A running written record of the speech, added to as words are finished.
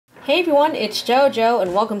Hey everyone, it's JoJo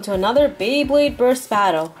and welcome to another Beyblade Burst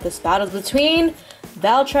battle. This battle is between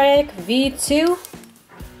Valtryek V2,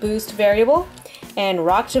 Boost Variable, and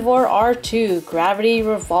Roktavor R2, Gravity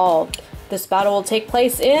Revolve. This battle will take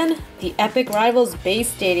place in the Epic Rivals Base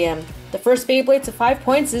Stadium. The first Beyblade to 5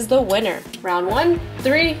 points is the winner. Round 1,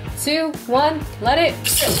 3, 2, 1, let it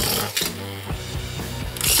rip.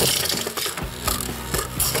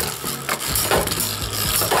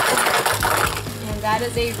 That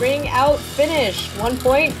is a ring out finish. 1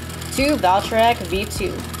 point to Valtryek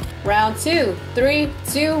V2. Round 2, 3,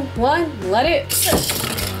 2, 1, let it rip.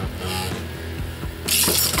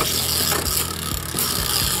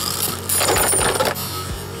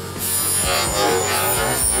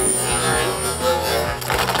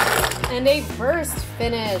 And a burst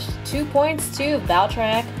finish. 2 points to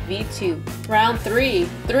Valtryek V2. Round 3,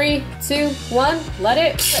 3, 2, 1, let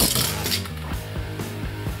it rip.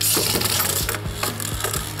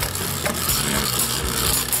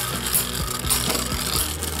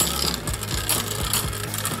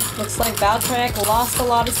 Looks like Valtryek lost a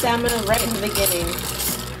lot of stamina right in the beginning.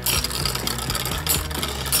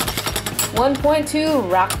 1 point to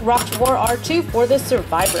Roktavor R2 for the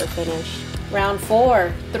survivor finish. Round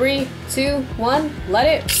 4, 3, 2, 1, let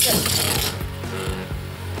it rip.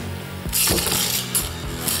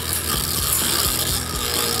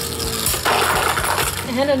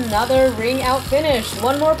 And another ring out finish.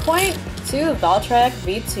 1 more point to Valtryek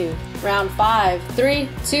V2. Round 5, 3,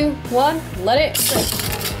 2, 1, let it rip.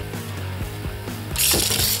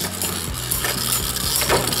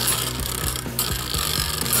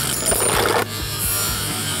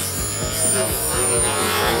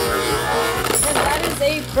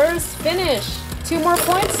 A burst finish. 2 more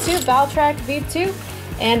points to Valtryek V2,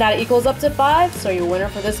 and that equals up to 5, so your winner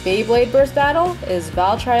for this Beyblade Burst battle is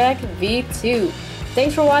Valtryek V2.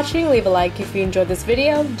 Thanks for watching. Leave a like if you enjoyed this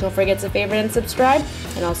video. Don't forget to favorite and subscribe,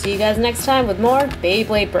 and I'll see you guys next time with more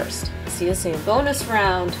Beyblade Burst. See you soon. Bonus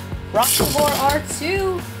round. Roktavor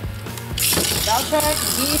R2, Valtryek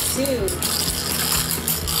V2.